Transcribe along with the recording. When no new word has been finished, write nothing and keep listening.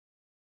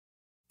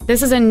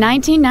This is a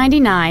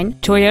 1999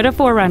 Toyota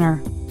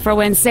 4Runner for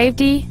when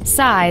safety,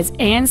 size,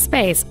 and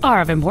space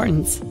are of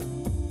importance.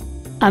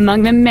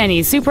 Among the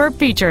many superb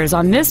features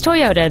on this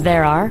Toyota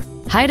there are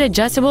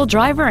height-adjustable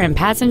driver and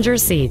passenger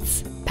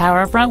seats,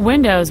 power front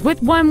windows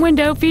with one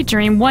window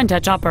featuring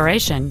one-touch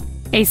operation,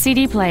 a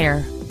CD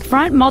player,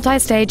 front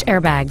multi-stage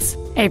airbags,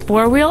 a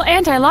four-wheel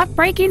anti-lock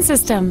braking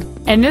system,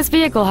 and this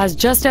vehicle has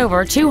just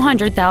over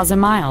 200,000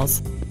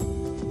 miles.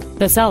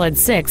 The solid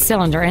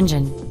six-cylinder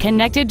engine,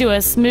 connected to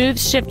a smooth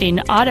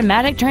shifting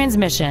automatic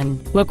transmission,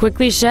 will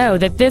quickly show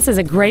that this is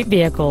a great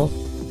vehicle.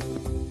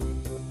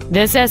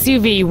 This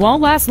SUV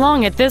won't last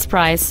long at this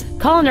price.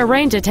 Call and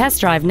arrange a test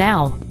drive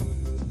now.